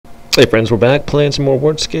Hey friends, we're back playing some more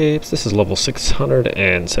Wordscapes. This is level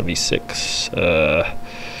 676. Fur,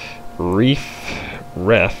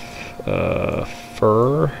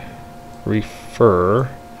 refer,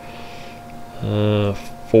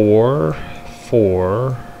 for,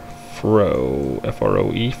 fro,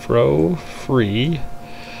 F-R-O-E, fro, free,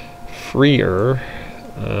 freer,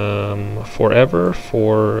 forever,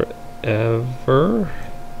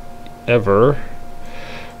 ever,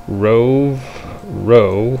 rove,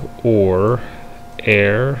 row, or,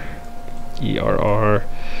 air, E-R-R,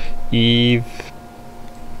 eve,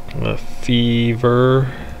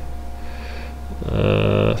 fever,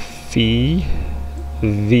 fee,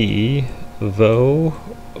 v, though,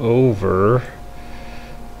 over,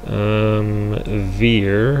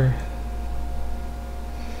 veer,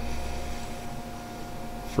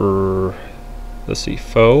 for, let's see,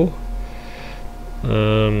 foe,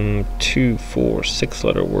 2, 4, 6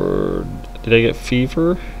 letter word. Did I get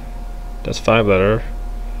fever? That's 5 letter.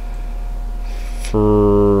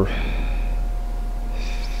 For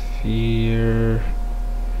fear,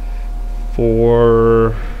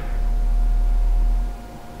 forve,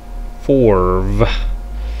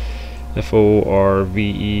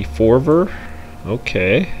 F-O-R-V-E, forver.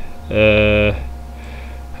 Okay. How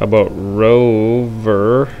about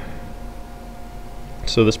rover?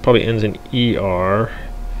 So this probably ends in ER.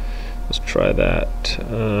 Let's try that.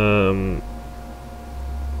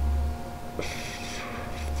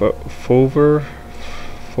 Fover,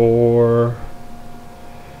 foreer,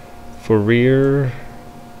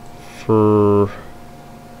 frover,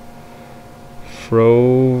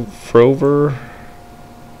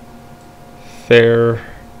 fair,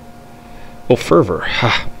 oh, fervor,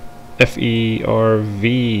 ha, F-E-R-V-E-R,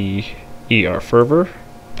 fervor,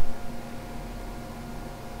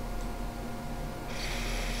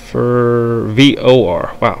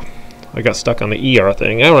 V-O-R, wow, I got stuck on the ER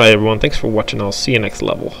thing. Alright everyone, thanks for watching, I'll see you next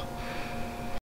level.